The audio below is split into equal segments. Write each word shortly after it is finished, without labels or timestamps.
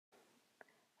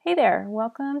Hey there,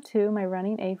 welcome to my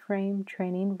Running A-Frame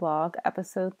training vlog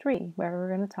episode 3, where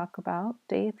we're going to talk about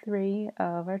day 3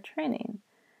 of our training.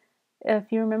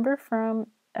 If you remember from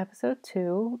episode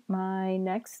 2, my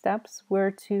next steps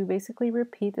were to basically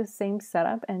repeat the same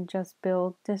setup and just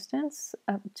build distance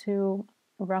up to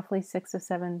roughly 6 to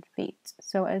 7 feet.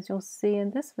 So as you'll see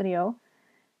in this video,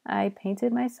 I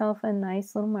painted myself a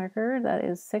nice little marker that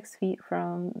is 6 feet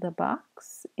from the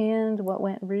box, and what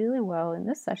went really well in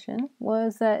this session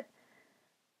was that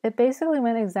it basically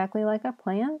went exactly like I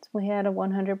planned. We had a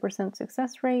 100%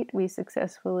 success rate. We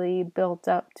successfully built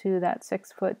up to that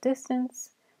 6-foot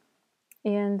distance,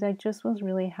 and I just was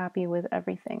really happy with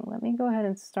everything. Let me go ahead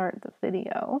and start the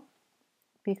video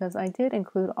because I did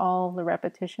include all the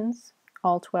repetitions,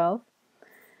 all 12.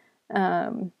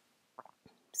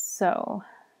 So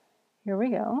here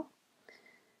we go.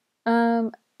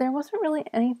 There wasn't really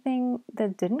anything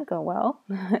that didn't go well.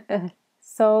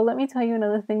 So let me tell you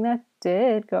another thing that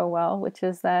did go well, which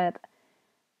is that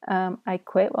I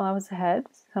quit while I was ahead.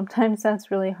 Sometimes that's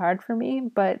really hard for me,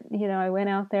 but I went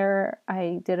out there,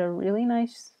 I did a really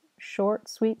nice, short,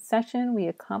 sweet session. We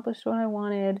accomplished what I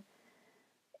wanted.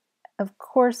 Of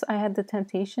course, I had the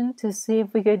temptation to see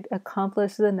if we could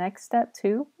accomplish the next step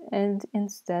too, and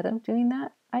instead of doing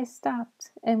that, I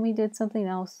stopped and we did something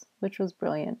else, which was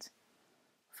brilliant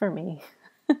for me.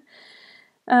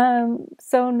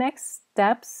 So next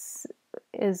steps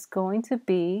is going to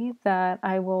be that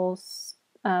I will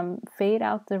fade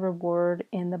out the reward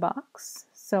in the box.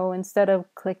 So instead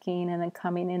of clicking and then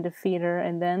coming into feeder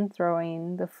and then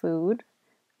throwing the food,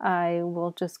 I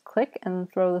will just click and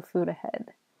throw the food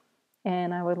ahead.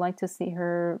 And I would like to see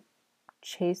her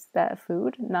chase that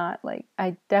food, not like,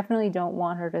 I definitely don't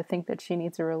want her to think that she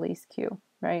needs a release cue,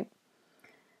 right?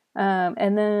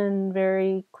 And then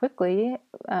very quickly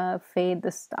fade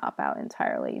the stop out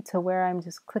entirely to where I'm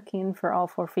just clicking for all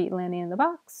 4 feet landing in the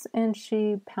box and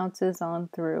she pounces on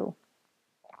through.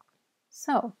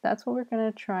 So that's what we're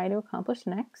going to try to accomplish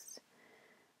next.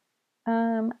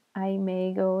 I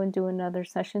may go and do another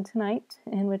session tonight,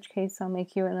 in which case I'll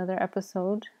make you another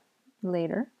episode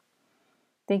later.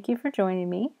 Thank you for joining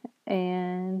me,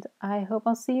 and I hope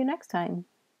I'll see you next time.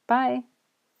 Bye!